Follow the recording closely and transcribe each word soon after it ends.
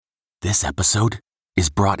This episode is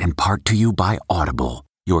brought in part to you by Audible,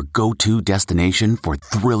 your go-to destination for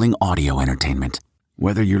thrilling audio entertainment.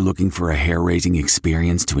 Whether you're looking for a hair-raising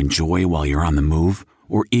experience to enjoy while you're on the move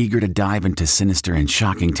or eager to dive into sinister and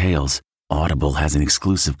shocking tales, Audible has an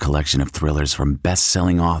exclusive collection of thrillers from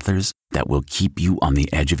best-selling authors that will keep you on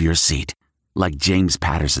the edge of your seat. Like James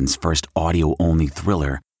Patterson's first audio-only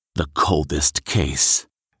thriller, The Coldest Case.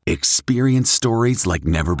 Experience stories like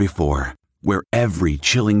never before, where every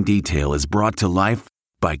chilling detail is brought to life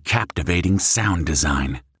by captivating sound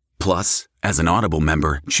design. Plus, as an Audible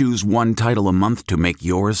member, choose one title a month to make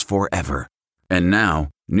yours forever. And now,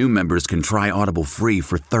 new members can try Audible free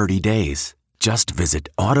for 30 days. Just visit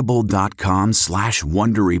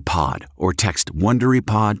audible.com/WonderyPod or text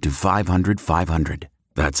WonderyPod to 500-500.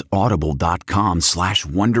 That's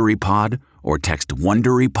audible.com/WonderyPod or text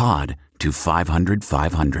WonderyPod to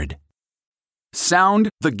 500-500. Sound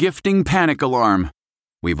the gifting panic alarm.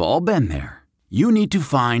 We've all been there. You need to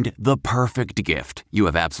find the perfect gift. You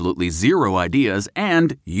have absolutely zero ideas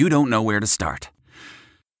and you don't know where to start.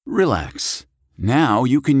 Relax. Now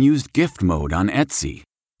you can use gift mode on Etsy.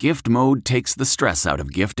 Gift mode takes the stress out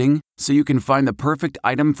of gifting so you can find the perfect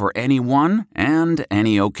item for anyone and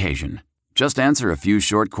any occasion. Just answer a few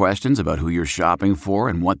short questions about who you're shopping for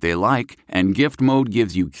and what they like, and Gift Mode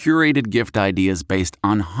gives you curated gift ideas based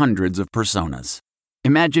on hundreds of personas.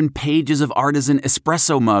 Imagine pages of artisan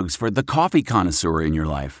espresso mugs for the coffee connoisseur in your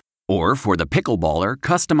life. Or for the pickleballer,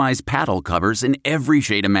 customized paddle covers in every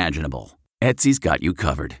shade imaginable. Etsy's got you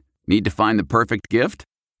covered. Need to find the perfect gift?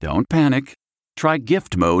 Don't panic. Try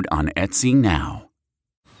Gift Mode on Etsy now.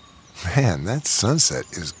 Man, that sunset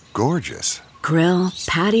is gorgeous. Grill,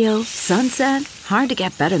 patio, sunset. Hard to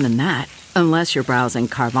get better than that. Unless you're browsing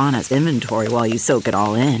Carvana's inventory while you soak it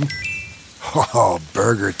all in. Oh,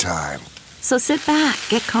 burger time. So sit back,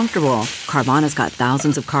 get comfortable. Carvana's got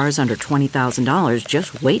thousands of cars under $20,000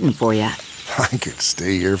 just waiting for you. I could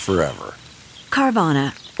stay here forever.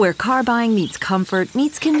 Carvana, where car buying meets comfort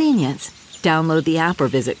meets convenience. Download the app or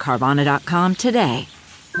visit Carvana.com today.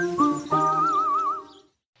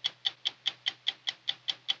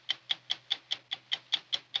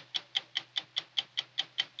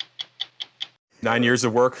 9 years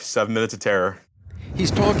of work, 7 minutes of terror. He's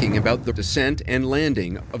talking about the descent and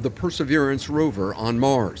landing of the Perseverance rover on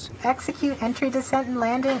Mars. Execute entry, descent, and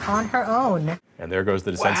landing on her own. And there goes the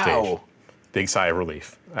descent stage. Big sigh of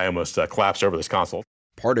relief. I almost collapsed over this console.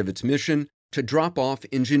 Part of its mission, to drop off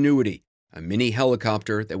Ingenuity, a mini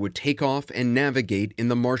helicopter that would take off and navigate in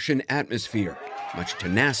the Martian atmosphere, much to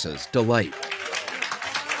NASA's delight.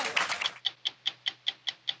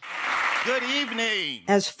 Good evening.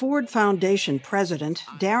 As Ford Foundation president,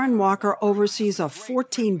 Darren Walker oversees a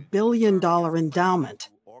 $14 billion endowment.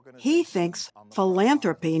 He thinks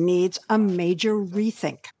philanthropy needs a major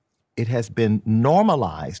rethink. It has been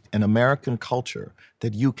normalized in American culture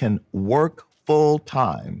that you can work full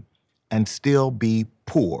time and still be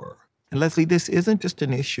poor. And Leslie, this isn't just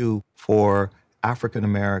an issue for African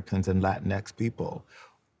Americans and Latinx people.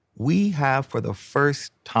 We have, for the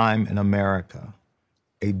first time in America,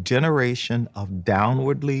 a generation of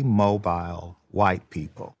downwardly mobile white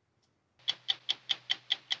people.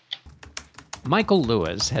 Michael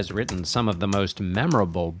Lewis has written some of the most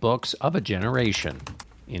memorable books of a generation,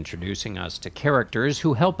 introducing us to characters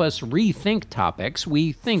who help us rethink topics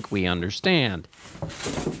we think we understand.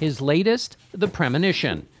 His latest, The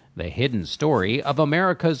Premonition, the hidden story of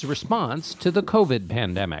America's response to the COVID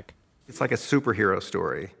pandemic. It's like a superhero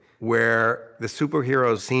story where the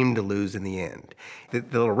superheroes seem to lose in the end. The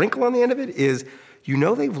little wrinkle on the end of it is, you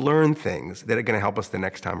know they've learned things that are going to help us the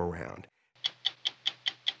next time around.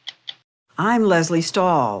 I'm Leslie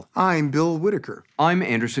Stahl. I'm Bill Whitaker. I'm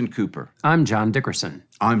Anderson Cooper. I'm John Dickerson.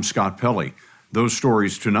 I'm Scott Pelley. Those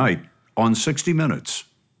stories tonight on 60 Minutes.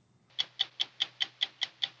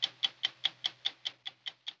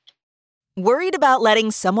 Worried about letting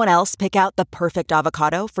someone else pick out the perfect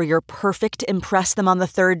avocado for your perfect impress them on the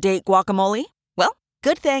third date guacamole? Well,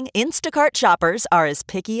 good thing Instacart shoppers are as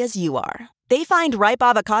picky as you are. They find ripe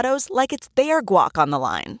avocados like it's their guac on the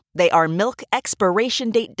line. They are milk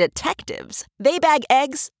expiration date detectives. They bag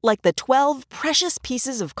eggs like the 12 precious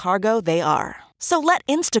pieces of cargo they are. So let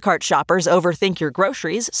Instacart shoppers overthink your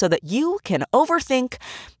groceries so that you can overthink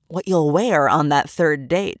what you'll wear on that third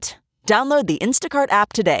date. Download the Instacart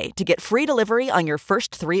app today to get free delivery on your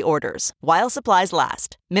first 3 orders, while supplies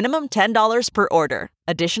last. Minimum $10 per order.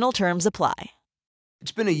 Additional terms apply.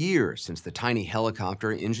 It's been a year since the tiny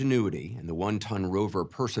helicopter Ingenuity and the 1-ton rover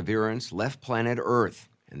Perseverance left planet Earth,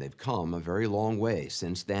 and they've come a very long way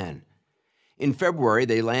since then. In February,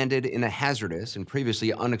 they landed in a hazardous and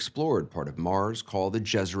previously unexplored part of Mars called the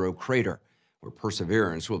Jezero Crater, where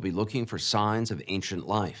Perseverance will be looking for signs of ancient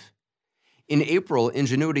life. In April,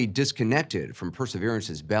 Ingenuity disconnected from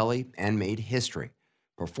Perseverance's belly and made history,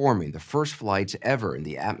 performing the first flights ever in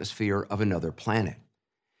the atmosphere of another planet.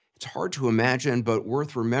 It's hard to imagine, but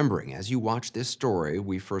worth remembering as you watch this story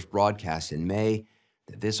we first broadcast in May,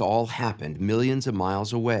 that this all happened millions of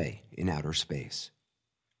miles away in outer space.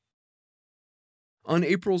 On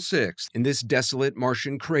April 6th, in this desolate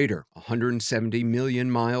Martian crater, 170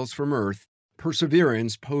 million miles from Earth,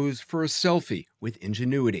 Perseverance posed for a selfie with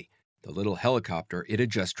Ingenuity, the little helicopter it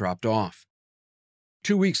had just dropped off.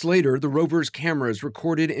 2 weeks later, the rover's cameras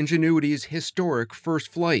recorded Ingenuity's historic first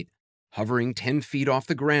flight, hovering 10 feet off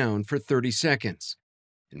the ground for 30 seconds.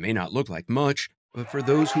 It may not look like much, but for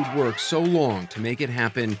those who'd worked so long to make it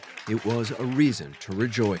happen, it was a reason to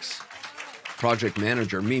rejoice. Project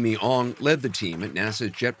manager Mimi Ong led the team at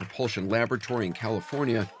NASA's Jet Propulsion Laboratory in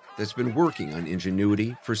California that's been working on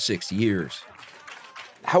Ingenuity for 6 years.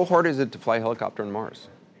 How hard is it to fly a helicopter on Mars?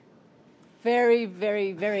 Very,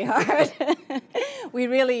 very, very hard. We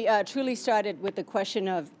really truly started with the question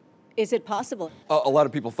of, is it possible? A lot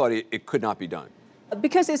of people thought it could not be done.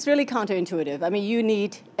 Because it's really counterintuitive. I mean, you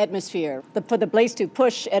need atmosphere for the blades to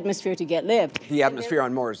push atmosphere to get lift. The atmosphere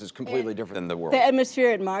on Mars is completely different than the world. The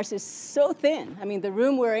atmosphere at Mars is so thin. I mean, the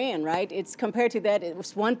room we're in, right? It's compared to that, it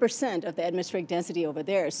was 1% of the atmospheric density over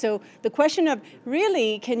there. So the question of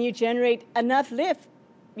really, can you generate enough lift,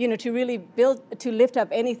 to really to lift up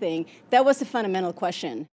anything? That was the fundamental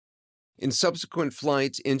question. In subsequent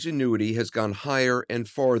flights, Ingenuity has gone higher and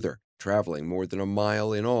farther, traveling more than a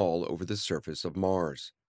mile in all over the surface of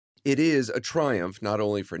Mars. It is a triumph not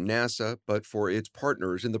only for NASA, but for its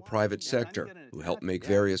partners in the private sector, who help make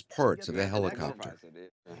various parts of the helicopter.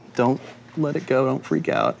 Don't let it go, don't freak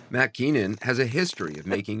out. Matt Keenan has a history of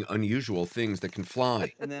making unusual things that can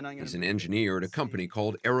fly. He's an engineer at a company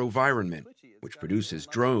called AeroVironment, which produces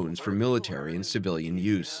drones for military and civilian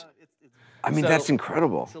use. I mean, that's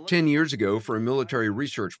incredible. 10 years ago, for a military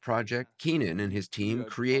research project, Keenan and his team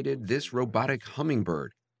created this robotic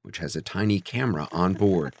hummingbird, which has a tiny camera on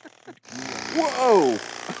board. Whoa!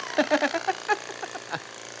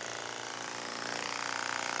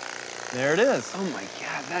 There it is. Oh my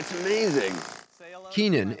God, that's amazing.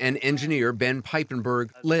 Keenan and engineer Ben Piepenberg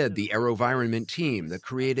led the AeroVironment team that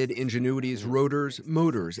created Ingenuity's rotors,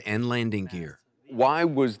 motors, and landing gear. Why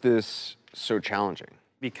was this so challenging?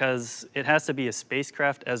 Because it has to be a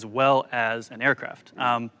spacecraft as well as an aircraft.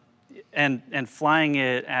 And flying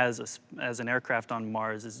it as an aircraft on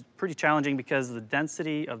Mars is pretty challenging because of the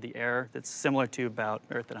density of the air that's similar to about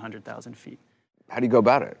Earth at 100,000 feet. How do you go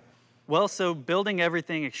about it? Well, so building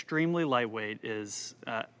everything extremely lightweight is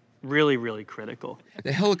really, really critical.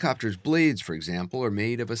 The helicopter's blades, for example, are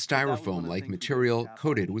made of a styrofoam-like material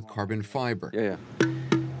coated with carbon fiber. They're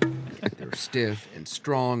stiff and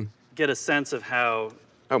strong. Get a sense of how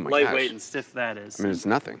lightweight and stiff that is. I mean, it's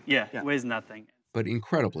nothing. Yeah, it weighs nothing. But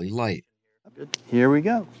incredibly light. Here we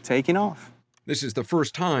go, taking off. This is the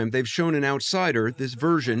first time they've shown an outsider this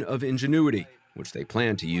version of Ingenuity, which they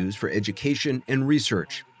plan to use for education and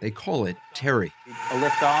research. They call it TERRI. A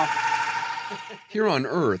lift off. Here on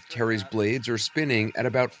Earth, TERRI's blades are spinning at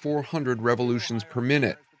about 400 revolutions per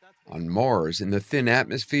minute. On Mars, in the thin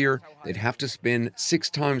atmosphere, they'd have to spin 6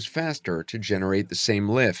 times faster to generate the same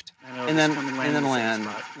lift. And then land.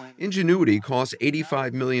 Ingenuity costs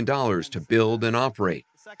 $85 million to build and operate.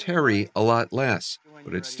 TERRI, a lot less,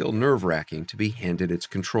 but it's still nerve-wracking to be handed its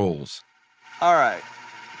controls. All right,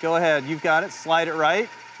 go ahead. You've got it. Slide it right.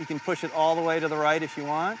 You can push it all the way to the right if you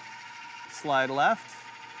want. Slide left.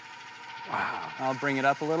 Wow. I'll bring it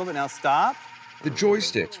up a little bit. Now stop. The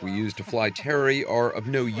joysticks we use to fly TERRI are of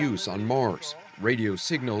no use on Mars. Radio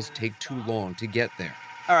signals take too long to get there.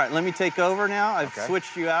 All right, let me take over now. I've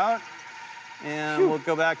switched you out, and we'll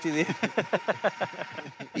go back to the...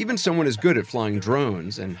 Even someone as good at flying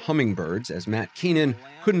drones and hummingbirds as Matt Keenan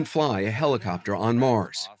couldn't fly a helicopter on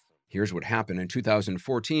Mars. Here's what happened in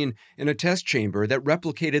 2014 in a test chamber that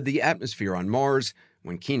replicated the atmosphere on Mars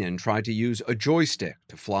when Keenan tried to use a joystick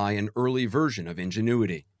to fly an early version of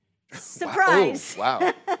Ingenuity. Surprise!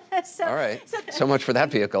 Wow. All right. So much for that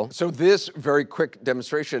vehicle. So this very quick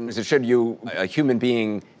demonstration is to show you a human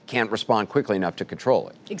being can't respond quickly enough to control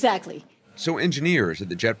it. Exactly. So engineers at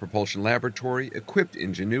the Jet Propulsion Laboratory equipped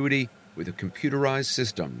Ingenuity with a computerized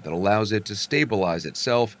system that allows it to stabilize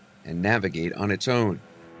itself and navigate on its own.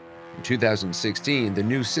 In 2016, the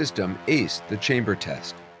new system aced the chamber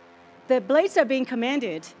test. The blades are being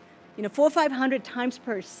commanded, 400 or 500 times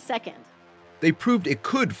per second. They proved it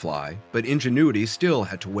could fly, but Ingenuity still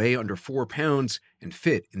had to weigh under 4 pounds and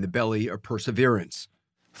fit in the belly of Perseverance.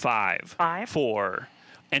 5, 4,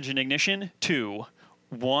 engine ignition, 2,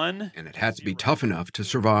 1. And it had to be tough enough to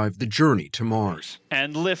survive the journey to Mars.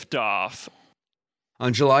 And liftoff.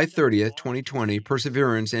 On July 30th, 2020,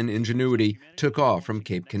 Perseverance and Ingenuity took off from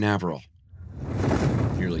Cape Canaveral.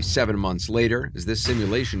 Nearly 7 months later, as this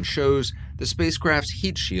simulation shows, the spacecraft's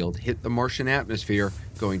heat shield hit the Martian atmosphere,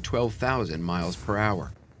 going 12,000 miles per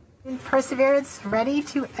hour. Perseverance ready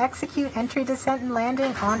to execute entry, descent, and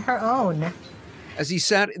landing on her own. As he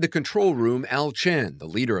sat in the control room, Al Chen, the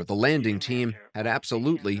leader of the landing team, had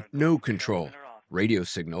absolutely no control. Radio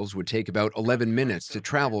signals would take about 11 minutes to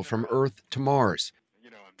travel from Earth to Mars.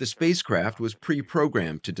 The spacecraft was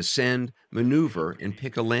pre-programmed to descend, maneuver, and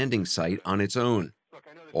pick a landing site on its own.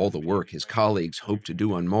 All the work his colleagues hoped to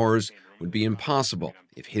do on Mars would be impossible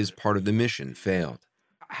if his part of the mission failed.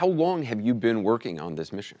 How long have you been working on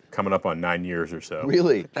this mission? Coming up on 9 years or so.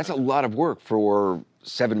 Really? That's a lot of work for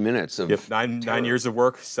 7 minutes of Yep, nine years of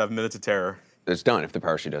work, 7 minutes of terror. It's done if the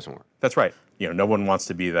parachute doesn't work. That's right. No one wants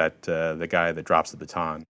to be that the guy that drops the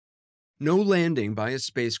baton. No landing by a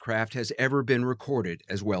spacecraft has ever been recorded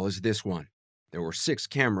as well as this one. There were 6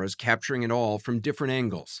 cameras capturing it all from different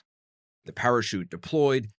angles. The parachute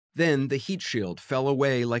deployed, then the heat shield fell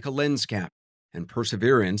away like a lens cap, and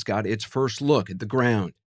Perseverance got its first look at the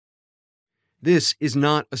ground. This is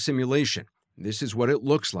not a simulation. This is what it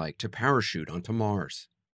looks like to parachute onto Mars.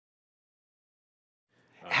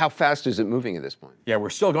 How fast is it moving at this point? Yeah,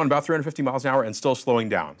 we're still going about 350 miles an hour and still slowing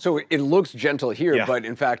down. So it looks gentle here, Yeah. but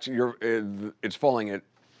in fact, it's falling at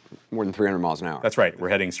more than 300 miles an hour. That's right. We're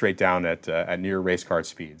heading straight down at near race car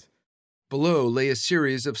speeds. Below lay a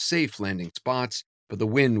series of safe landing spots, but the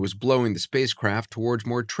wind was blowing the spacecraft towards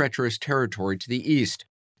more treacherous territory to the east,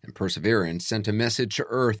 and Perseverance sent a message to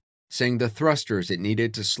Earth saying the thrusters it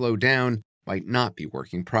needed to slow down might not be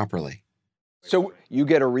working properly. So you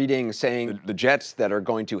get a reading saying the jets that are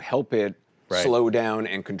going to help it Right. slow down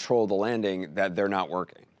and control the landing, that they're not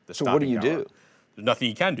working. The So what do stopping you power. do? There's nothing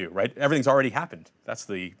you can do, right? Everything's already happened. That's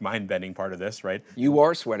the mind-bending part of this, right? You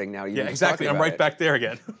are sweating now. Yeah, exactly. I'm right back there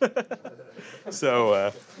again.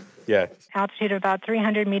 So, yeah. Altitude of about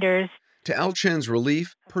 300 meters. To Al Chen's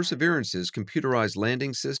relief, Perseverance's computerized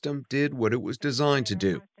landing system did what it was designed to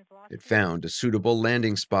do. It found a suitable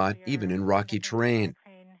landing spot even in rocky terrain.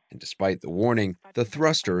 And despite the warning, the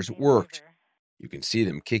thrusters worked. You can see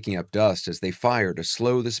them kicking up dust as they fire to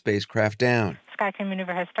slow the spacecraft down. Sky crane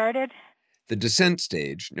maneuver has started. The descent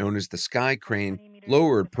stage, known as the Sky Crane,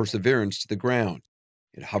 lowered Perseverance to the ground.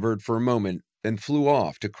 It hovered for a moment, then flew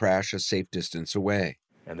off to crash a safe distance away.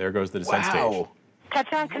 And there goes the descent stage.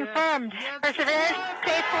 Touchdown confirmed. Perseverance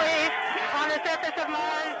safely on the surface of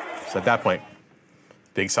Mars. So at that point,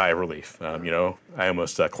 big sigh of relief. I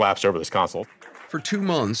almost collapsed over this console. For 2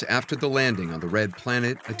 months after the landing on the Red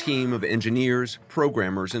Planet, a team of engineers,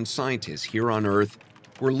 programmers, and scientists here on Earth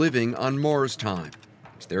were living on Mars time.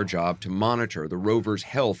 It's their job to monitor the rover's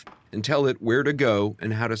health and tell it where to go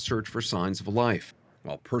and how to search for signs of life.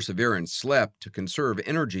 While Perseverance slept to conserve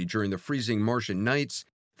energy during the freezing Martian nights,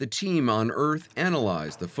 the team on Earth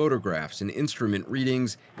analyzed the photographs and instrument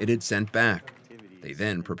readings it had sent back. They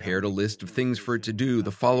then prepared a list of things for it to do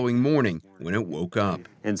the following morning when it woke up.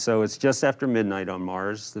 And so it's just after midnight on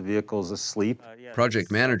Mars. The vehicle's asleep.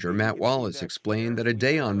 Project manager Matt Wallace explained that a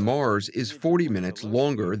day on Mars is 40 minutes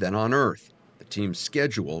longer than on Earth. The team's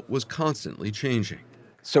schedule was constantly changing.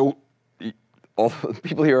 So all the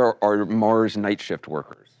people here are Mars night shift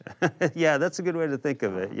workers. Yeah, that's a good way to think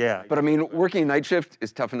of it, yeah. But I mean, working night shift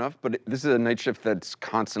is tough enough, but this is a night shift that's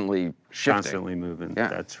constantly shifting. Constantly moving, Yeah.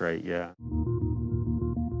 That's right, yeah.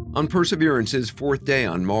 On Perseverance's 4th day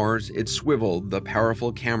on Mars, it swiveled the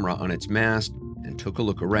powerful camera on its mast and took a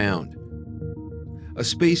look around. A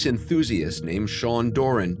space enthusiast named Sean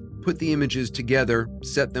Doran put the images together,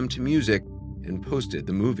 set them to music, and posted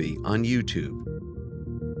the movie on YouTube.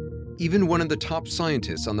 Even one of the top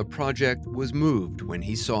scientists on the project was moved when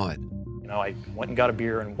he saw it. I went and got a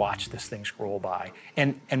beer and watched this thing scroll by.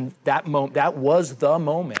 And that was the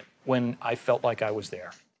moment when I felt like I was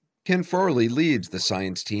there. Ken Farley leads the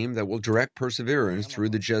science team that will direct Perseverance through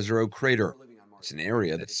the Jezero crater. It's an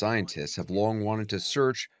area that scientists have long wanted to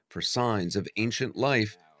search for signs of ancient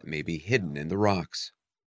life that may be hidden in the rocks.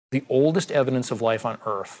 The oldest evidence of life on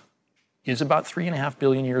Earth is about 3.5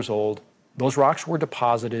 billion years old. Those rocks were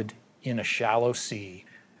deposited in a shallow sea.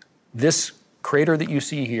 This crater that you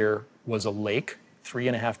see here was a lake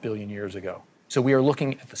 3.5 billion years ago. So we are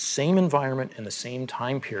looking at the same environment and the same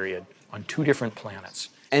time period on 2 different planets.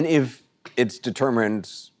 And if it's determined,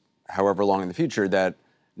 however long in the future, that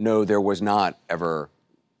no, there was not ever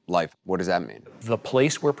life. What does that mean? The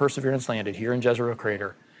place where Perseverance landed, here in Jezero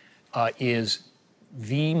Crater, is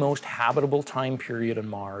the most habitable time period on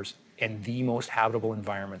Mars and the most habitable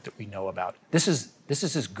environment that we know about. This is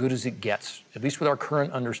as good as it gets, at least with our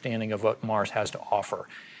current understanding of what Mars has to offer.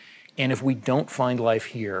 And if we don't find life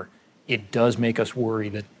here, it does make us worry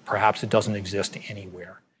that perhaps it doesn't exist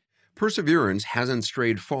anywhere. Perseverance hasn't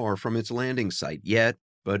strayed far from its landing site yet,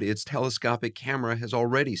 but its telescopic camera has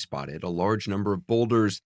already spotted a large number of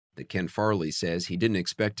boulders that Ken Farley says he didn't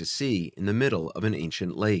expect to see in the middle of an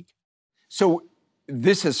ancient lake. So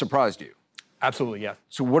this has surprised you? Absolutely, yeah.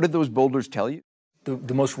 So what did those boulders tell you?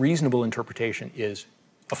 The most reasonable interpretation is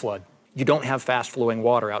a flood. You don't have fast-flowing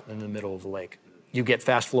water out in the middle of the lake. You get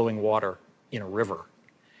fast-flowing water in a river.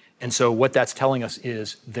 And so what that's telling us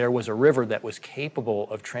is there was a river that was capable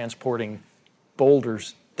of transporting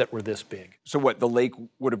boulders that were this big. So what, the lake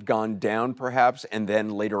would have gone down perhaps, and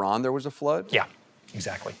then later on there was a flood? Yeah,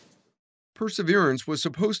 exactly. Perseverance was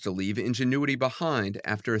supposed to leave Ingenuity behind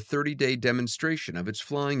after a 30-day demonstration of its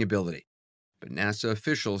flying ability. But NASA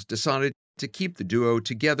officials decided to keep the duo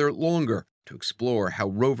together longer to explore how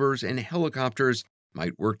rovers and helicopters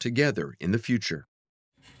might work together in the future.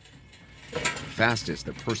 The fastest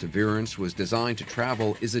that Perseverance was designed to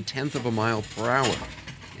travel is 1/10 of a mile per hour.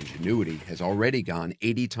 Ingenuity has already gone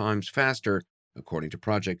 80 times faster, according to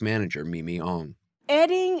project manager Mimi Ong.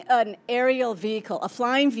 Adding an aerial vehicle, a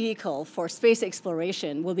flying vehicle for space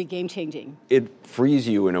exploration will be game-changing. It frees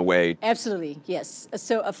you in a way. Absolutely, yes.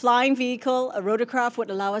 So a flying vehicle, a rotorcraft, would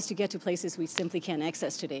allow us to get to places we simply can't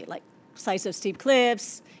access today, like sides of steep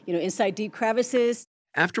cliffs, inside deep crevices.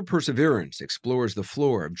 After Perseverance explores the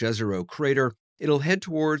floor of Jezero Crater, it'll head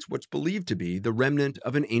towards what's believed to be the remnant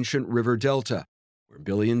of an ancient river delta, where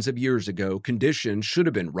billions of years ago conditions should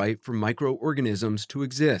have been right for microorganisms to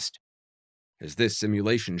exist. As this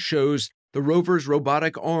simulation shows, the rover's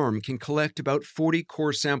robotic arm can collect about 40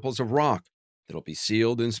 core samples of rock that'll be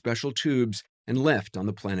sealed in special tubes and left on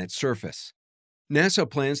the planet's surface. NASA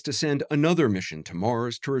plans to send another mission to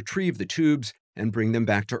Mars to retrieve the tubes and bring them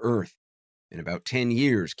back to Earth. In about 10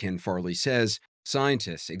 years, Ken Farley says,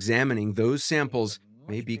 scientists examining those samples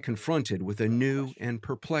may be confronted with a new and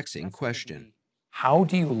perplexing question. How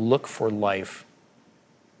do you look for life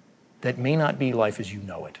that may not be life as you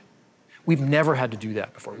know it? We've never had to do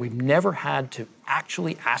that before. We've never had to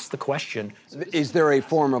actually ask the question. Is there a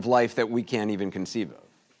form of life that we can't even conceive of?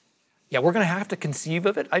 Yeah, we're going to have to conceive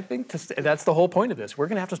of it. I think that's the whole point of this. We're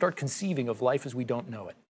going to have to start conceiving of life as we don't know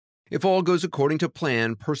it. If all goes according to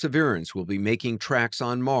plan, Perseverance will be making tracks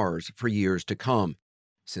on Mars for years to come.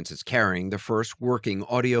 Since it's carrying the first working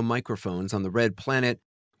audio microphones on the red planet,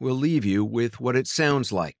 we'll leave you with what it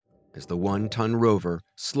sounds like as the 1-ton rover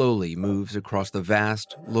slowly moves across the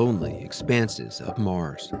vast, lonely expanses of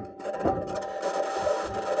Mars.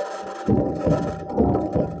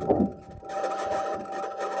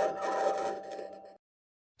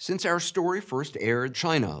 Since our story first aired,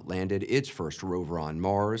 China landed its first rover on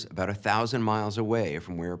Mars about 1,000 miles away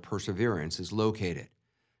from where Perseverance is located.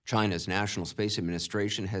 China's National Space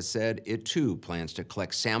Administration has said it too plans to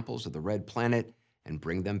collect samples of the red planet and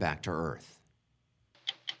bring them back to Earth.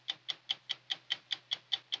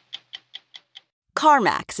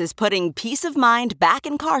 CarMax is putting peace of mind back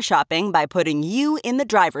in car shopping by putting you in the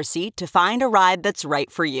driver's seat to find a ride that's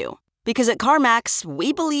right for you. Because at CarMax,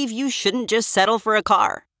 we believe you shouldn't just settle for a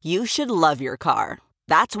car. You should love your car.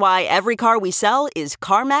 That's why every car we sell is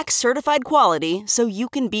CarMax certified quality, so you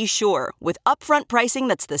can be sure with upfront pricing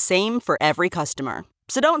that's the same for every customer.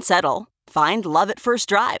 So don't settle. Find love at first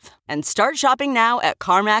drive and start shopping now at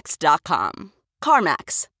CarMax.com.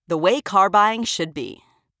 CarMax, the way car buying should be.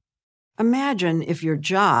 Imagine if your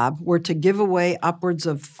job were to give away upwards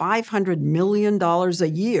of $500 million a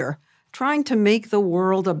year trying to make the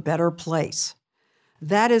world a better place.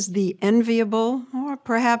 That is the enviable, or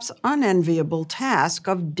perhaps unenviable, task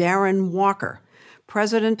of Darren Walker,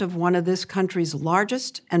 president of one of this country's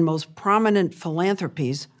largest and most prominent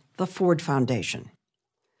philanthropies, the Ford Foundation.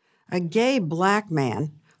 A gay black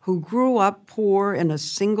man who grew up poor in a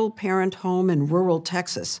single-parent home in rural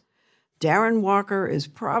Texas, Darren Walker is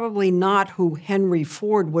probably not who Henry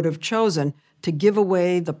Ford would have chosen to give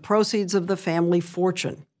away the proceeds of the family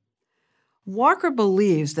fortune. Walker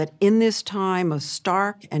believes that in this time of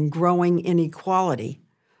stark and growing inequality,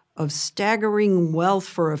 of staggering wealth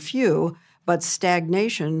for a few, but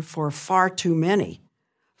stagnation for far too many,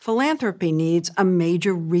 philanthropy needs a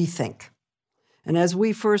major rethink. And as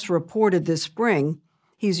we first reported this spring,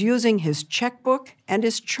 he's using his checkbook and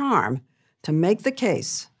his charm to make the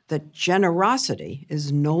case that generosity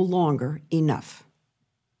is no longer enough.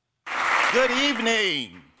 Good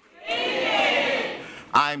evening.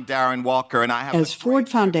 I'm Darren Walker, and I have... As Ford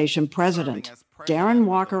Foundation president, Darren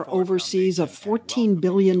Walker oversees a $14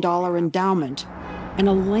 billion endowment and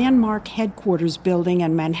a landmark headquarters building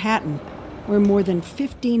in Manhattan, where more than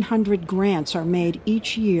 1,500 grants are made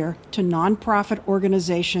each year to nonprofit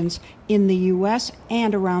organizations in the U.S.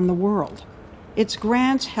 and around the world. Its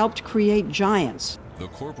grants helped create giants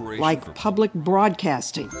like public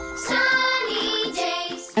broadcasting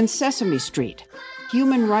and Sesame Street,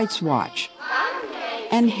 Human Rights Watch,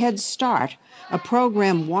 and Head Start, a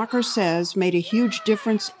program Walker says made a huge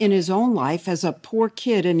difference in his own life as a poor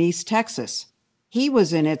kid in East Texas. He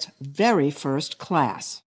was in its very first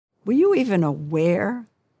class. Were you even aware?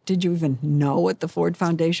 Did you even know what the Ford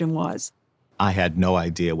Foundation was? I had no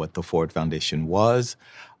idea what the Ford Foundation was.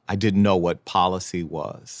 I didn't know what policy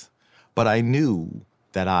was. But I knew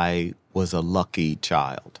that I was a lucky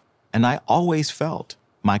child. And I always felt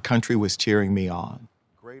my country was cheering me on.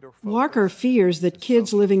 Walker fears that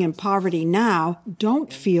kids living in poverty now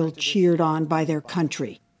don't feel cheered on by their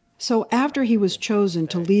country. So after he was chosen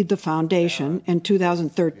to lead the foundation in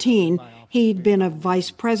 2013, he'd been a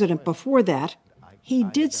vice president before that, he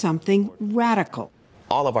did something radical.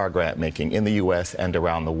 All of our grant making in the U.S. and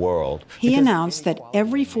around the world. He announced that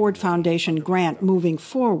every Ford Foundation grant moving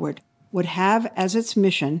forward would have as its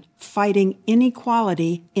mission fighting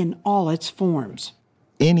inequality in all its forms.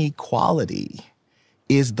 Inequality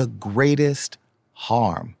is the greatest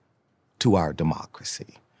harm to our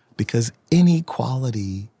democracy because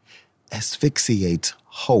inequality asphyxiates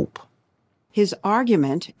hope. His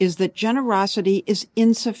argument is that generosity is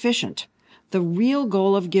insufficient. The real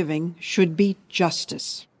goal of giving should be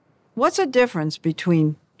justice. What's the difference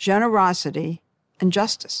between generosity and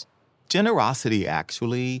justice? Generosity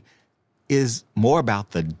actually is more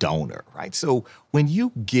about the donor, right? So when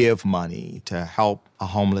you give money to help a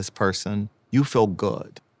homeless person, you feel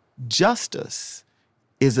good. Justice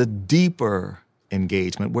is a deeper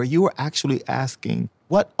engagement where you are actually asking,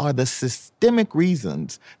 what are the systemic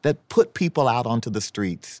reasons that put people out onto the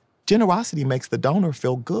streets? Generosity makes the donor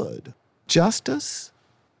feel good. Justice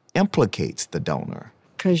implicates the donor.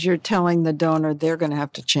 Because you're telling the donor they're going to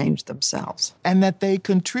have to change themselves. And that they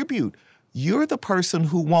contribute. You're the person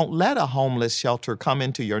who won't let a homeless shelter come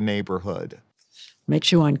into your neighborhood.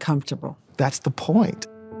 Makes you uncomfortable. That's the point.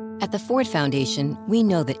 At the Ford Foundation, we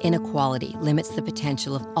know that inequality limits the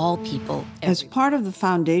potential of all people. As part of the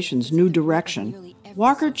foundation's new direction,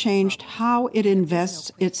 Walker changed how it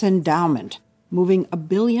invests its endowment, moving $1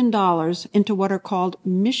 billion into what are called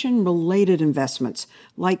mission-related investments,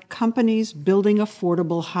 like companies building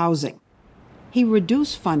affordable housing. He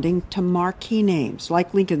reduced funding to marquee names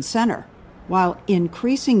like Lincoln Center, while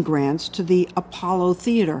increasing grants to the Apollo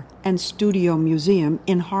Theater and Studio Museum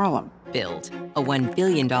in Harlem. Build, a $1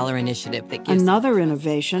 billion initiative that gives... Another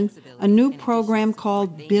innovation, a new program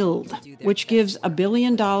called Build, which gives $1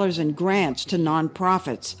 billion in grants to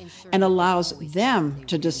nonprofits and allows them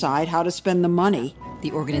to decide how to spend the money.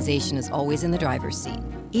 The organization is always in the driver's seat.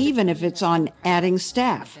 Even if it's on adding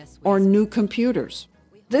staff or new computers.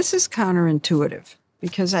 This is counterintuitive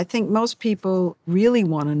because I think most people really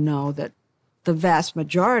want to know that the vast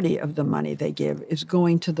majority of the money they give is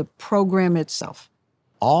going to the program itself.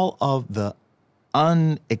 All of the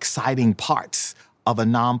unexciting parts of a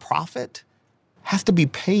nonprofit has to be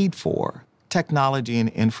paid for. Technology and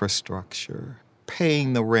infrastructure,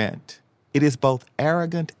 paying the rent. It is both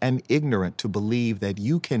arrogant and ignorant to believe that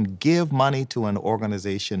you can give money to an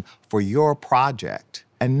organization for your project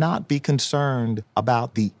and not be concerned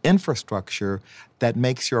about the infrastructure that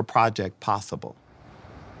makes your project possible.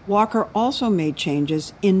 Walker also made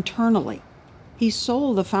changes internally. He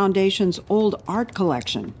sold the foundation's old art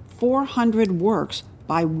collection, 400 works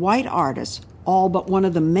by white artists, all but one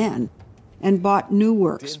of the men, and bought new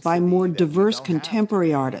works by more diverse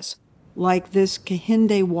contemporary artists, like this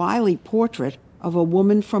Kehinde Wiley portrait of a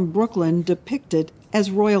woman from Brooklyn depicted as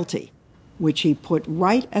royalty, which he put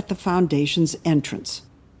right at the foundation's entrance.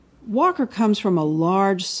 Walker comes from a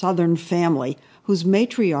large Southern family whose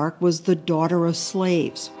matriarch was the daughter of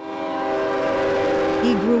slaves.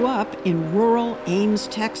 He grew up in rural Ames,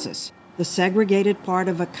 Texas, the segregated part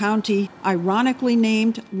of a county ironically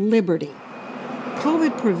named Liberty.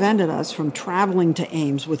 COVID prevented us from traveling to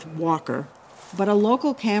Ames with Walker, but a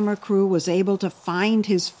local camera crew was able to find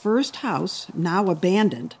his first house, now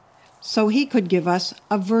abandoned, so he could give us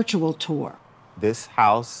a virtual tour. This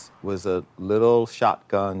house was a little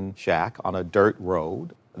shotgun shack on a dirt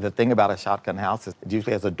road. The thing about a shotgun house is it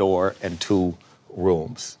usually has a door and 2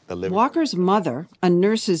 rooms. Walker's mother, a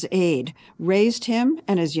nurse's aide, raised him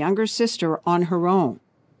and his younger sister on her own.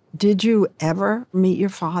 Did you ever meet your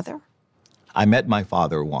father? I met my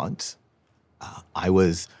father once. I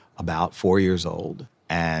was about 4 years old,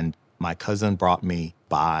 and my cousin brought me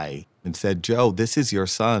by and said, "Joe, this is your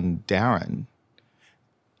son, Darren.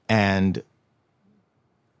 And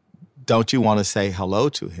don't you want to say hello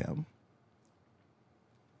to him?"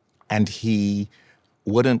 And he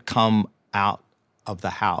wouldn't come out of the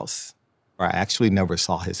house, or I actually never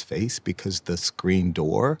saw his face because the screen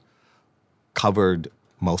door covered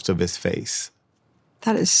most of his face.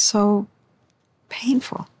 That is so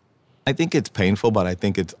painful. I think it's painful, but I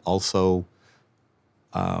think it's also,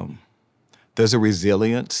 there's a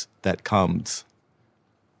resilience that comes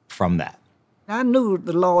from that. I knew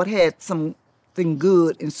the Lord had something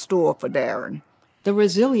good in store for Darren. The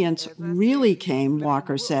resilience really came,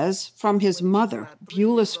 Walker says, from his mother,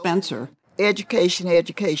 Beulah Spencer. Education,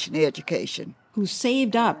 education, education. Who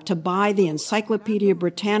saved up to buy the Encyclopedia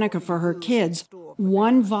Britannica for her kids,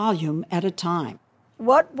 one volume at a time.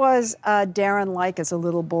 What was Darren like as a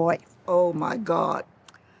little boy? Oh, my God.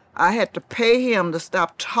 I had to pay him to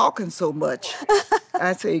stop talking so much.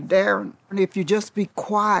 I say, "Darren, if you just be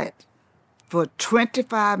quiet for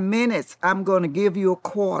 25 minutes, I'm going to give you a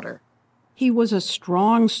quarter." He was a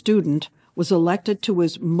strong student, was elected to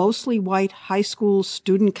his mostly white high school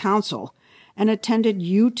student council, and attended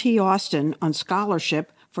UT Austin on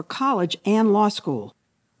scholarship for college and law school.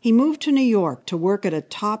 He moved to New York to work at a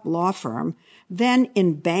top law firm, then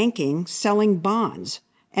in banking selling bonds,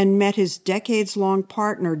 and met his decades-long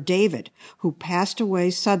partner, David, who passed away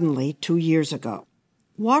suddenly 2 years ago.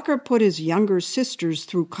 Walker put his younger sisters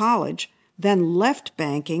through college, then left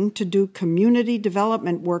banking to do community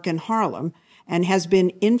development work in Harlem, and has been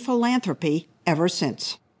in philanthropy ever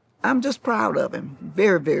since. I'm just proud of him,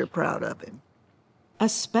 very, very proud of him.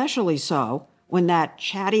 Especially so when that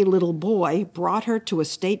chatty little boy brought her to a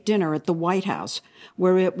state dinner at the White House,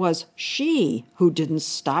 where it was she who didn't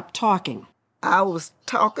stop talking. I was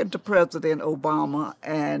talking to President Obama,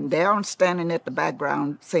 and Darren standing at the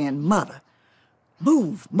background saying, "Mother,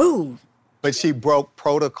 move, move." But she broke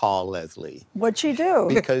protocol, Leslie. What'd she do?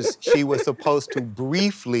 Because she was supposed to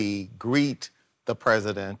briefly greet the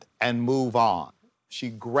president and move on. She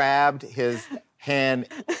grabbed his hand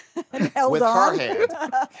with her hand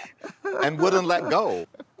and wouldn't let go.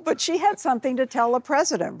 But she had something to tell the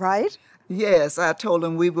president, right? Yes, I told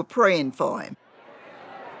him we were praying for him.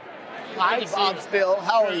 Hi, Bob Still.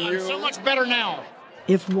 How are you? I'm so much better now.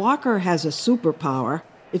 If Walker has a superpower,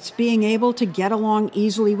 it's being able to get along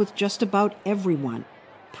easily with just about everyone.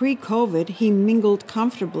 Pre-COVID, he mingled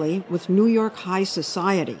comfortably with New York high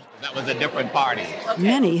society. That was a different party.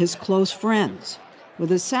 Many his close friends.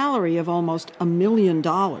 With a salary of almost $1 million,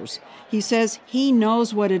 he says he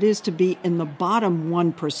knows what it is to be in the bottom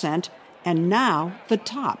 1% and now the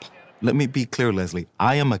top. Let me be clear, Leslie.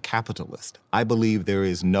 I am a capitalist. I believe there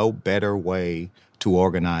is no better way to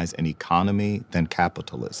organize an economy than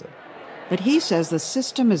capitalism. But he says the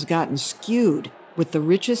system has gotten skewed, with the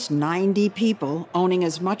richest 90 people owning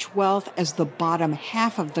as much wealth as the bottom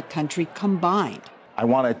half of the country combined. I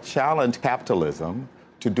want to challenge capitalism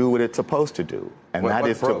to do what it's supposed to do, and that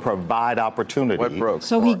is to provide opportunity.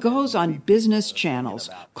 So he goes on business channels,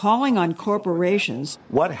 calling on corporations.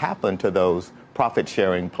 What happened to those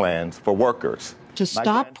profit-sharing plans for workers? To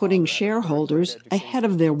stop putting shareholders ahead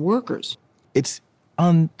of their workers. It's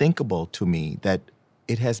unthinkable to me that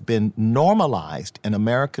it has been normalized in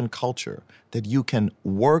American culture that you can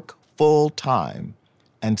work full-time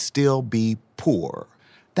and still be poor.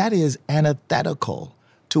 That is antithetical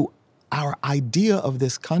to our idea of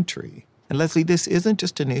this country. And Leslie, this isn't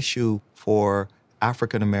just an issue for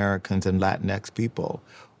African Americans and Latinx people.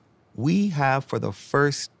 We have, for the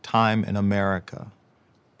first time in America,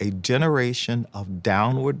 a generation of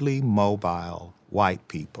downwardly mobile white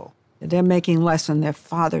people. They're making less than their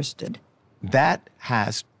fathers did. That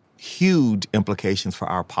has huge implications for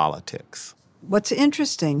our politics. What's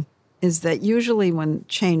interesting is that usually when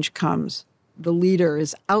change comes, the leader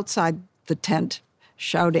is outside the tent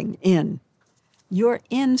shouting in. You're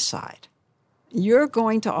inside. You're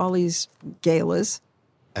going to all these galas.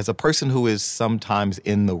 As a person who is sometimes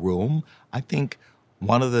in the room, I think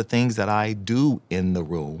one of the things that I do in the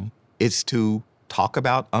room is to talk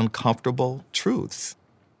about uncomfortable truths.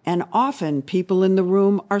 And often people in the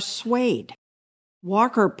room are swayed.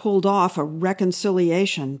 Walker pulled off a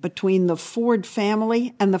reconciliation between the Ford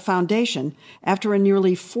family and the foundation after a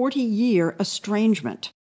nearly 40-year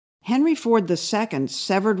estrangement. Henry Ford II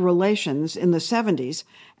severed relations in the 70s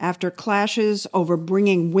after clashes over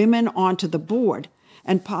bringing women onto the board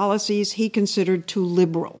and policies he considered too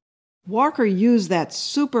liberal. Walker used that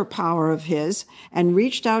superpower of his and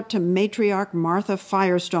reached out to matriarch Martha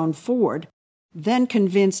Firestone Ford, then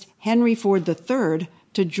convinced Henry Ford III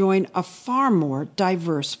to join a far more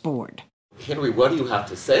diverse board. Henry, what do you have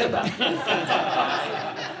to say about it?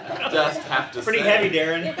 Just have to Pretty say. heavy,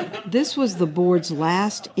 Darren. This was the board's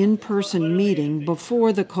last in-person meeting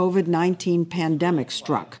before the COVID-19 pandemic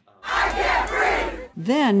struck.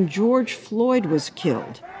 Then George Floyd was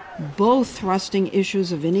killed, both thrusting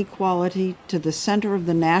issues of inequality to the center of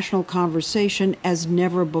the national conversation as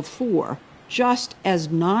never before, just as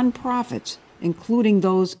nonprofits, including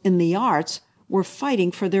those in the arts, were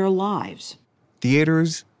fighting for their lives.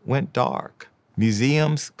 Theaters went dark.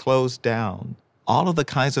 Museums closed down. All of the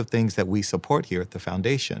kinds of things that we support here at the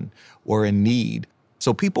foundation were in need.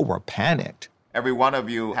 So people were panicked. Every one of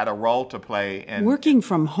you had a role to play in... Working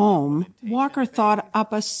from home, Walker thought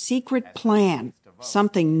up a secret plan,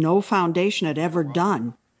 something no foundation had ever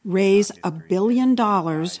done: raise $1 billion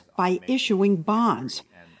by issuing bonds,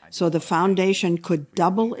 so the foundation could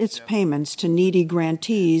double its payments to needy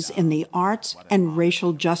grantees in the arts and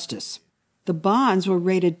racial justice. The bonds were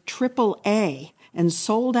rated AAA and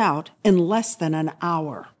sold out in less than an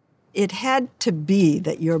hour. It had to be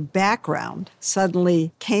that your background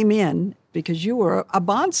suddenly came in because you were a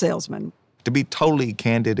bond salesman. To be totally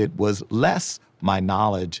candid, it was less my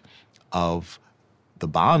knowledge of the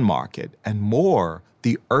bond market and more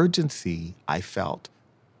the urgency I felt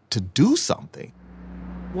to do something.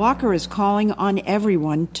 Walker is calling on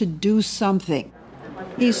everyone to do something.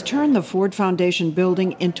 He's turned the Ford Foundation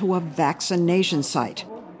building into a vaccination site.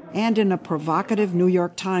 And in a provocative New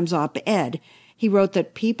York Times op-ed, he wrote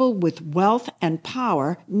that people with wealth and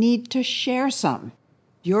power need to share some.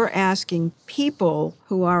 You're asking people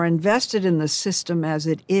who are invested in the system as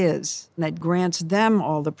it is, that grants them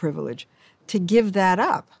all the privilege, to give that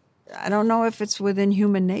up. I don't know if it's within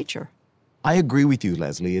human nature. I agree with you,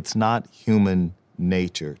 Leslie. It's not human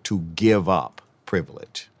nature to give up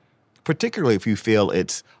privilege, particularly if you feel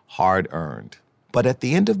it's hard-earned. But at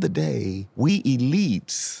the end of the day, we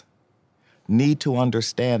elites need to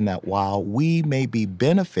understand that while we may be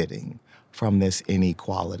benefiting from this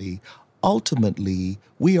inequality, ultimately,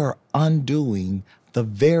 we are undoing the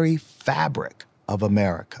very fabric of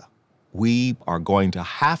America. We are going to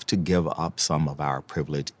have to give up some of our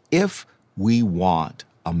privilege if we want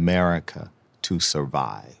America to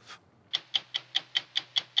survive.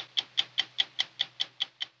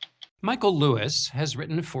 Michael Lewis has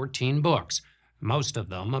written 14 books, most of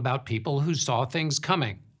them about people who saw things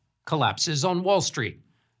coming. Collapses on Wall Street,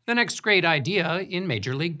 The Next Great Idea in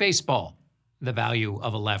Major League Baseball, The Value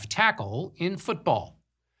of a Left Tackle in Football.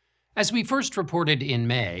 As we first reported in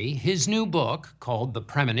May, his new book, called The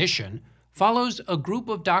Premonition, follows a group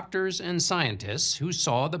of doctors and scientists who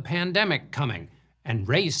saw the pandemic coming and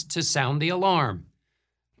raced to sound the alarm.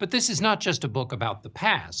 But this is not just a book about the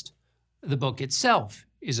past. The book itself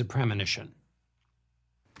is a premonition.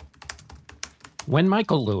 When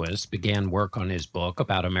Michael Lewis began work on his book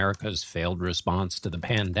about America's failed response to the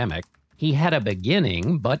pandemic, he had a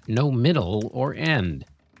beginning but no middle or end.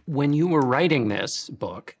 When you were writing this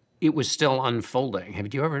book, it was still unfolding.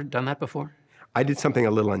 Have you ever done that before? I did something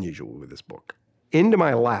a little unusual with this book. Into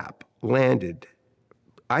my lap landed,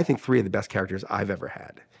 I think, 3 of the best characters I've ever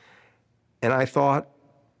had. And I thought,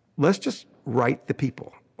 let's just write the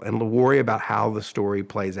people and worry about how the story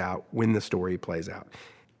plays out when the story plays out.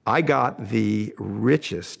 I got the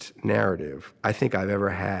richest narrative I think I've ever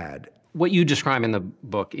had. What you describe in the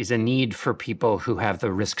book is a need for people who have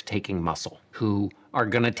the risk-taking muscle, who are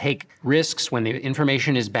going to take risks when the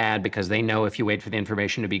information is bad because they know if you wait for the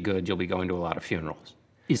information to be good, you'll be going to a lot of funerals.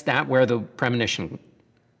 Is that where the premonition,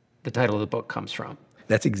 the title of the book, comes from?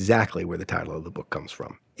 That's exactly where the title of the book comes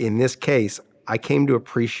from. In this case, I came to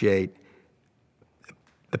appreciate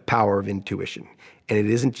the power of intuition. And it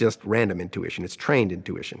isn't just random intuition, it's trained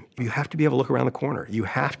intuition. You have to be able to look around the corner. You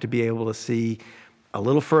have to be able to see a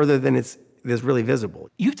little further than is really visible.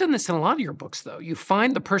 You've done this in a lot of your books, though. You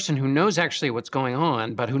find the person who knows actually what's going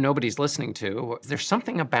on, but who nobody's listening to. There's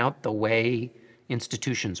something about the way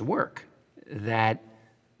institutions work that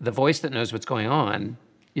the voice that knows what's going on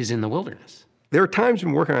is in the wilderness. There are times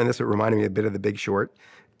when working on this that reminded me a bit of The Big Short,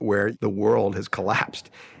 where the world has collapsed.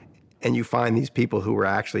 And you find these people who are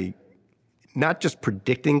actually not just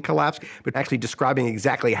predicting collapse, but actually describing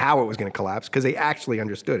exactly how it was going to collapse because they actually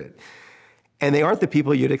understood it. And they aren't the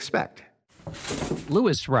people you'd expect.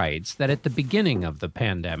 Lewis writes that at the beginning of the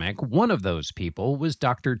pandemic, one of those people was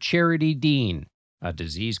Dr. Charity Dean, a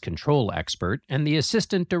disease control expert and the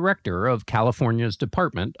assistant director of California's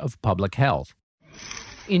Department of Public Health.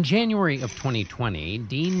 In January of 2020,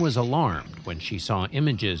 Dean was alarmed when she saw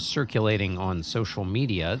images circulating on social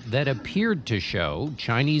media that appeared to show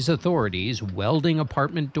Chinese authorities welding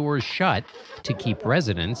apartment doors shut to keep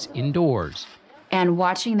residents indoors. And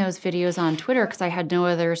watching those videos on Twitter, because I had no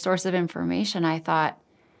other source of information, I thought,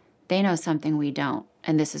 they know something we don't,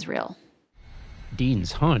 and this is real.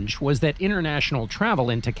 Dean's hunch was that international travel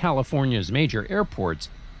into California's major airports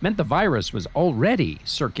meant the virus was already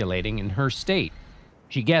circulating in her state.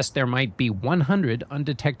 She guessed there might be 100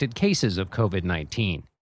 undetected cases of COVID-19.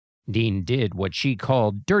 Dean did what she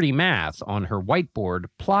called dirty math on her whiteboard,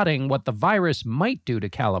 plotting what the virus might do to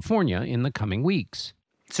California in the coming weeks.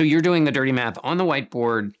 So you're doing the dirty math on the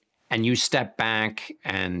whiteboard, and you step back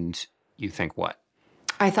and you think what?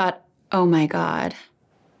 I thought, oh my God,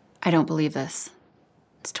 I don't believe this.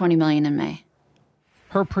 It's 20 million in May.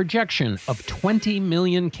 Her projection of 20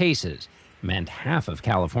 million cases meant half of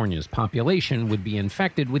California's population would be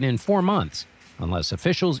infected within 4 months, unless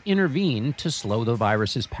officials intervened to slow the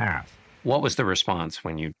virus's path. What was the response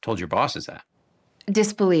when you told your bosses that?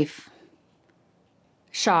 Disbelief,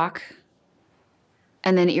 shock,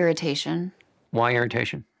 and then irritation. Why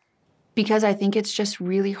irritation? Because I think it's just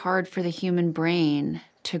really hard for the human brain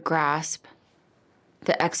to grasp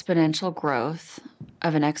the exponential growth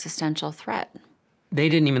of an existential threat. They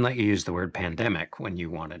didn't even let you use the word pandemic when you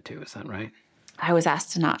wanted to, is that right? I was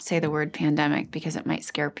asked to not say the word pandemic because it might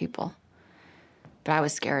scare people. But I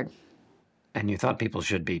was scared. And you thought people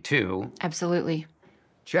should be too. Absolutely.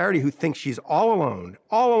 Charity, who thinks she's all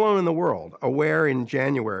alone in the world, aware in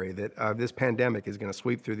January that this pandemic is going to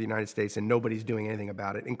sweep through the United States and nobody's doing anything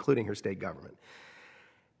about it, including her state government.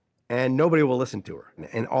 And nobody will listen to her.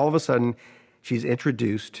 And all of a sudden, she's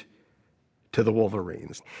introduced to the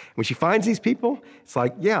Wolverines. When she finds these people, it's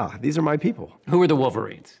like, yeah, these are my people. Who are the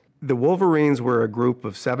Wolverines? The Wolverines were a group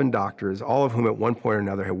of 7 doctors, all of whom at one point or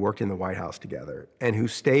another had worked in the White House together, and who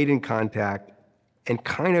stayed in contact and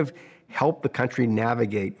kind of helped the country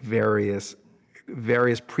navigate various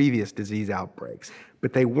previous disease outbreaks.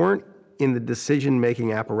 But they weren't in the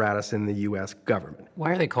decision-making apparatus in the U.S. government.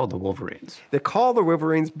 Why are they called the Wolverines? They're called the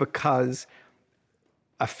Wolverines because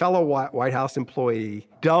a fellow White House employee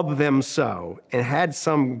dubbed them so and had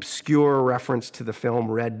some obscure reference to the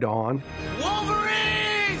film Red Dawn.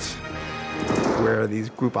 Wolverines! Where these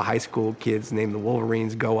group of high school kids named the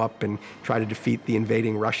Wolverines go up and try to defeat the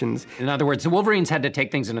invading Russians. In other words, the Wolverines had to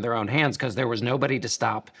take things into their own hands because there was nobody to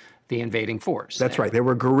stop the invading force. That's right. They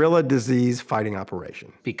were a guerrilla disease fighting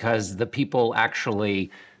operation. Because the people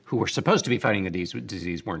actually who were supposed to be fighting the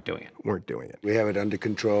disease weren't doing it. We have it under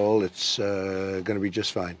control. It's going to be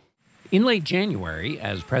just fine. In late January,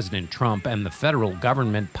 as President Trump and the federal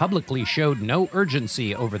government publicly showed no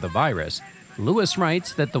urgency over the virus, Lewis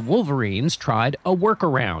writes that the Wolverines tried a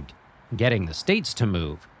workaround, getting the states to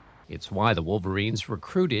move. It's why the Wolverines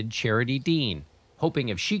recruited Charity Dean, hoping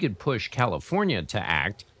if she could push California to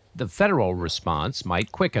act, the federal response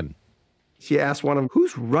might quicken. She asked one of them,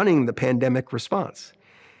 who's running the pandemic response?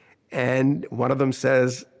 And one of them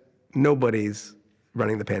says, nobody's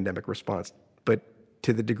running the pandemic response. But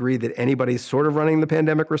to the degree that anybody's sort of running the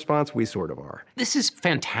pandemic response, we sort of are. This is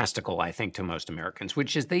fantastical, I think, to most Americans,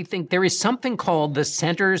 which is they think there is something called the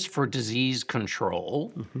Centers for Disease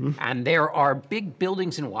Control, and there are big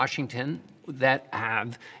buildings in Washington that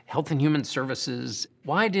have Health and Human Services.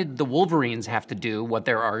 Why did the Wolverines have to do what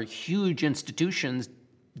there are huge institutions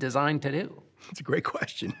designed to do? It's a great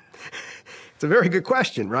question. It's a very good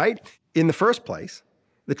question, right? In the first place,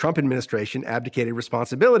 the Trump administration abdicated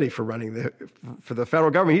responsibility for running for the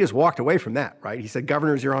federal government. He just walked away from that, right? He said,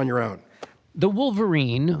 governors, you're on your own. The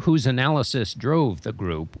Wolverine whose analysis drove the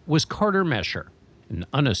group was Carter Mescher, an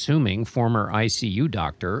unassuming former ICU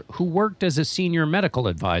doctor who worked as a senior medical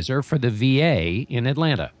advisor for the VA in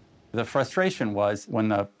Atlanta. The frustration was when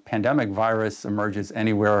the pandemic virus emerges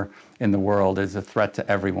anywhere in the world is a threat to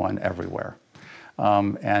everyone, everywhere.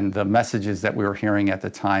 And the messages that we were hearing at the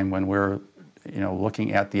time when we were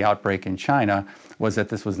looking at the outbreak in China was that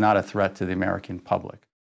this was not a threat to the American public.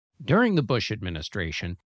 During the Bush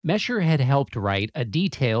administration, Mescher had helped write a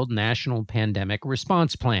detailed national pandemic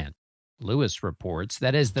response plan. Lewis reports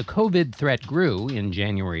that as the COVID threat grew in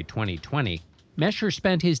January 2020, Mescher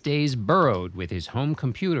spent his days burrowed with his home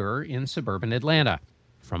computer in suburban Atlanta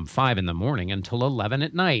from 5 in the morning until 11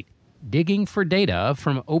 at night, digging for data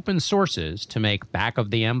from open sources to make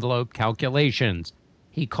back-of-the-envelope calculations.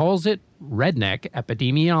 He calls it redneck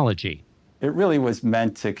epidemiology. It really was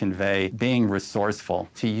meant to convey being resourceful,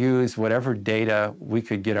 to use whatever data we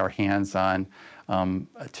could get our hands on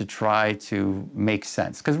to try to make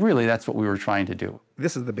sense, because really that's what we were trying to do.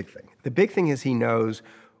 This is the big thing. The big thing is he knows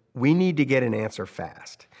we need to get an answer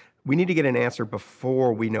fast. We need to get an answer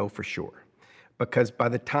before we know for sure, because by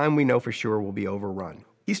the time we know for sure, we'll be overrun.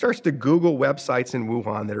 He starts to Google websites in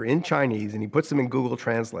Wuhan that are in Chinese, and he puts them in Google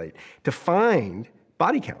Translate to find,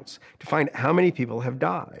 body counts to find how many people have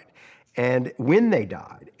died and when they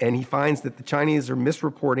died. And he finds that the Chinese are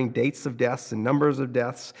misreporting dates of deaths and numbers of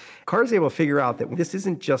deaths. Carter's able to figure out that this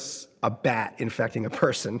isn't just a bat infecting a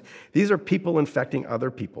person. These are people infecting other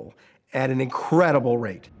people at an incredible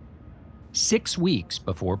rate. 6 weeks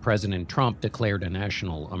before President Trump declared a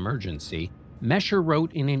national emergency, Mesher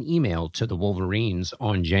wrote in an email to the Wolverines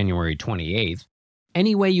on January 28th,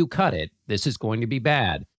 "Any way you cut it, this is going to be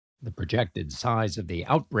bad. The projected size of the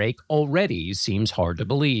outbreak already seems hard to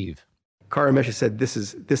believe." Carter Mesher said,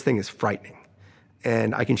 this thing is frightening,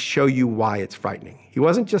 and I can show you why it's frightening. He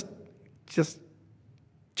wasn't just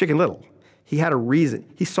Chicken Little. He had a reason.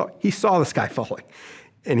 He saw the sky falling,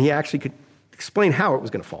 and he actually could explain how it was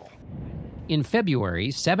going to fall. In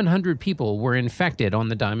February, 700 people were infected on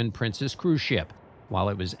the Diamond Princess cruise ship while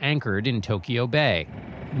it was anchored in Tokyo Bay.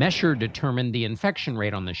 Mesher determined the infection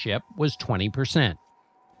rate on the ship was 20%.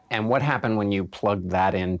 And what happened when you plugged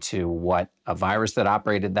that into what a virus that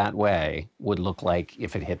operated that way would look like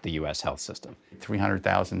if it hit the U.S. health system?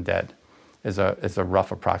 300,000 dead is a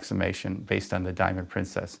rough approximation based on the Diamond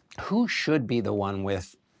Princess. Who should be the one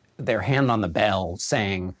with their hand on the bell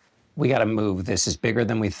saying, we got to move, this is bigger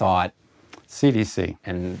than we thought? CDC.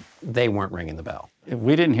 And they weren't ringing the bell.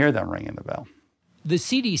 We didn't hear them ringing the bell. The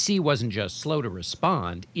CDC wasn't just slow to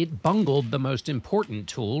respond, it bungled the most important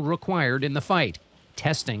tool required in the fight,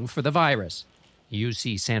 testing for the virus.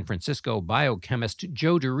 UC San Francisco biochemist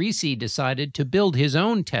Joe DeRisi decided to build his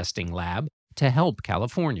own testing lab to help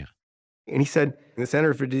California. And he said, the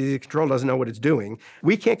Center for Disease Control doesn't know what it's doing.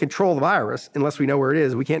 We can't control the virus unless we know where it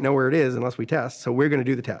is. We can't know where it is unless we test, so we're going to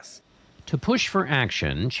do the tests. To push for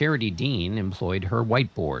action, Charity Dean employed her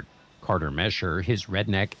whiteboard, Carter Mesher his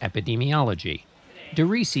redneck epidemiology.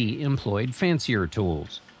 DeRisi employed fancier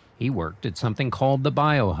tools. He worked at something called the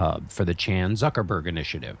BioHub for the Chan Zuckerberg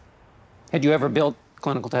Initiative. Had you ever built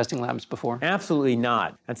clinical testing labs before? Absolutely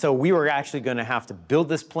not. And so we were actually going to have to build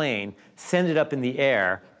this plane, send it up in the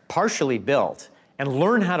air, partially built, and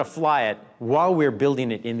learn how to fly it while we were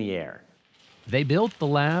building it in the air. They built the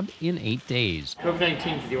lab in 8 days.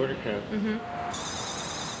 COVID-19 is the order code.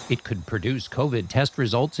 It could produce COVID test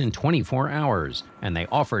results in 24 hours, and they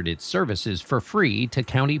offered its services for free to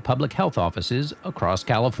county public health offices across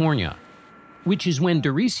California. Which is when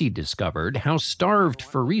DeRisi discovered how starved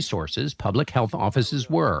for resources public health offices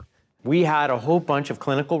were. We had a whole bunch of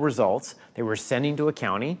clinical results they were sending to a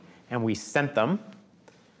county, and we sent them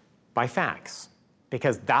by fax,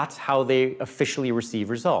 because that's how they officially receive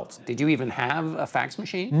results. Did you even have a fax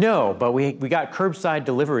machine? No, but we got curbside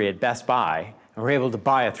delivery at Best Buy, and we were able to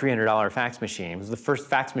buy a $300 fax machine. It was the first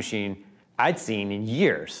fax machine I'd seen in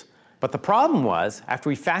years. But the problem was, after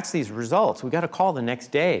we faxed these results, we got a call the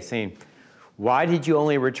next day saying, why did you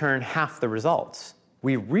only return half the results?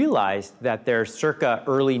 We realized that their circa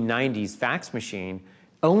early 90s fax machine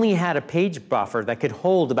only had a page buffer that could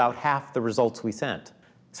hold about half the results we sent.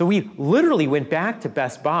 So we literally went back to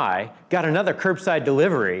Best Buy, got another curbside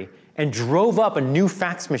delivery, and drove up a new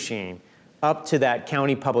fax machine up to that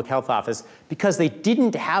county public health office because they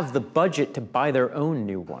didn't have the budget to buy their own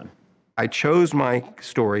new one. I chose my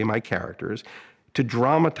story, my characters, to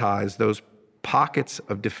dramatize those pockets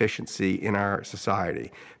of deficiency in our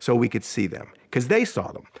society so we could see them, because they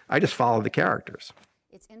saw them. I just followed the characters.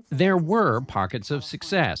 There were pockets of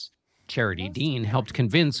success. Charity Dean helped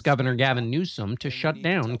convince Governor Gavin Newsom to shut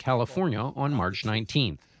down California on March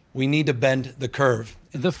 19th. We need to bend the curve.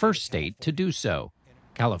 The first state to do so.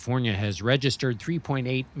 California has registered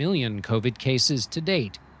 3.8 million COVID cases to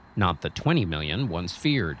date, not the 20 million once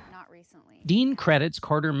feared. Not recently. Dean credits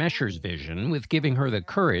Carter Mesher's vision with giving her the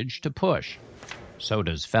courage to push. So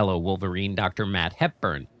does fellow Wolverine Dr. Matt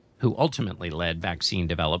Hepburn, who ultimately led vaccine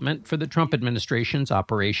development for the Trump administration's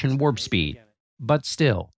Operation Warp Speed. But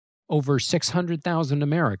still, over 600,000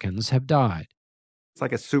 Americans have died. It's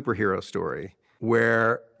like a superhero story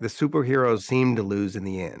where the superheroes seem to lose in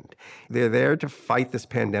the end. They're there to fight this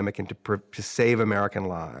pandemic and to save American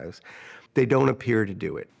lives. They don't appear to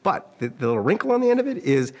do it. But the little wrinkle on the end of it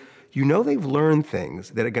is, you know, they've learned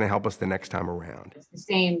things that are going to help us the next time around. It's the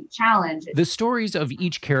same challenge. The stories of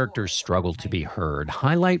each character's struggle to be heard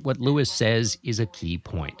highlight what Lewis says is a key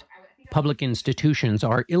point. Public institutions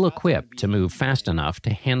are ill-equipped to move fast enough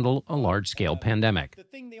to handle a large-scale pandemic.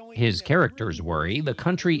 His characters worry the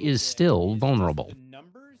country is still vulnerable.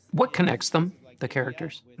 What connects them, the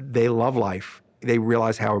characters? They love life. They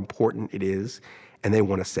realize how important it is, and they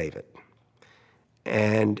want to save it.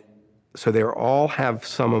 And so they all have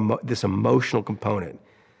this emotional component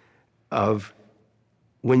of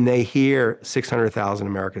when they hear 600,000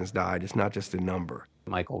 Americans died, it's not just a number.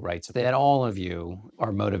 Michael writes that all of you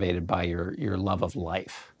are motivated by your love of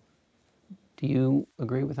life. Do you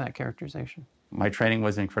agree with that characterization? My training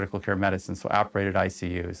was in critical care medicine, so I operated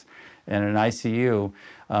ICUs. And in an ICU,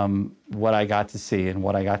 what I got to see and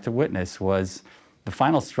what I got to witness was the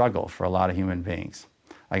final struggle for a lot of human beings.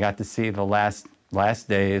 I got to see the last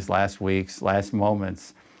days, last weeks, last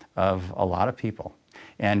moments of a lot of people.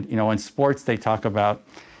 And, in sports, they talk about,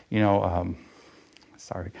 they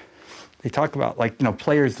talk about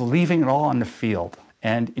players leaving it all on the field.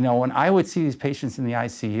 And, when I would see these patients in the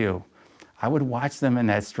ICU, I would watch them in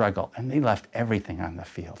that struggle, and they left everything on the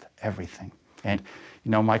field, everything. And,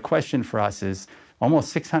 my question for us is almost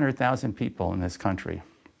 600,000 people in this country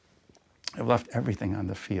have left everything on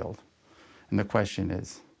the field. And the question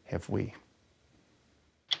is, have we?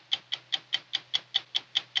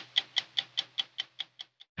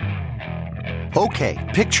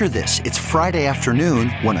 Okay, picture this. It's Friday afternoon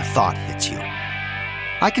when a thought hits you.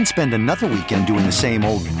 I can spend another weekend doing the same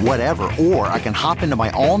old whatever, or I can hop into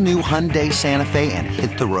my all-new Hyundai Santa Fe and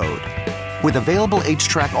hit the road. With available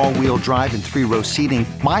H-Track all-wheel drive and 3-row seating,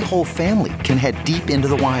 my whole family can head deep into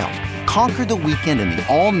the wild. Conquer the weekend in the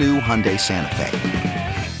all-new Hyundai Santa Fe.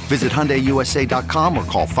 Visit HyundaiUSA.com or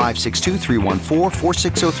call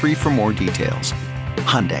 562-314-4603 for more details.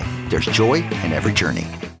 Hyundai, there's joy in every journey.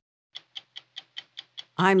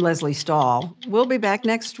 I'm Leslie Stahl. We'll be back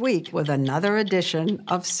next week with another edition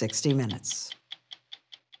of 60 Minutes.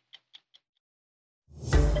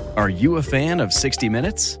 Are you a fan of 60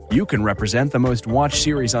 Minutes? You can represent the most watched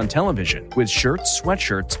series on television with shirts,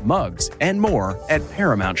 sweatshirts, mugs, and more at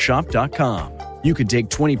ParamountShop.com. You can take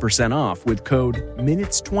 20% off with code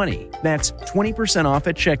MINUTES20. That's 20% off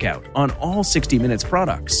at checkout on all 60 Minutes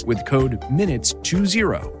products with code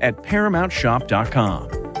MINUTES20 at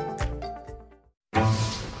ParamountShop.com.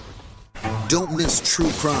 Don't miss true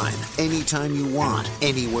crime anytime you want,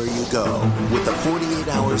 anywhere you go with the 48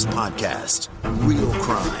 Hours podcast. Real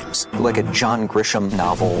crimes. Like a John Grisham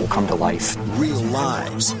novel come to life. Real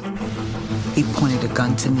lives. He pointed a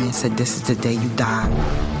gun to me and said, "This is the day you die."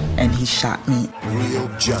 And he shot me. Real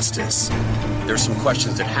justice. There's some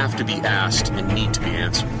questions that have to be asked and need to be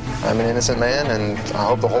answered. I'm an innocent man, and I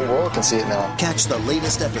hope the whole world can see it now. Catch the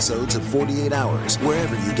latest episodes of 48 Hours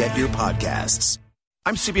wherever you get your podcasts.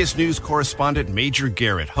 I'm CBS News correspondent Major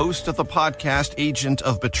Garrett, host of the podcast Agent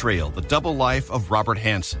of Betrayal, the double life of Robert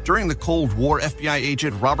Hanssen. During the Cold War, FBI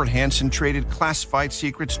agent Robert Hanssen traded classified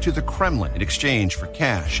secrets to the Kremlin in exchange for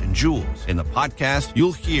cash and jewels. In the podcast,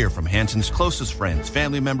 you'll hear from Hanssen's closest friends,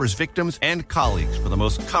 family members, victims, and colleagues for the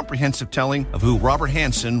most comprehensive telling of who Robert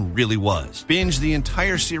Hanssen really was. Binge the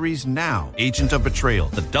entire series now. Agent of Betrayal,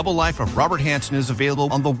 the double life of Robert Hanssen is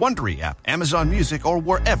available on the Wondery app, Amazon Music, or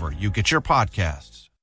wherever you get your podcasts.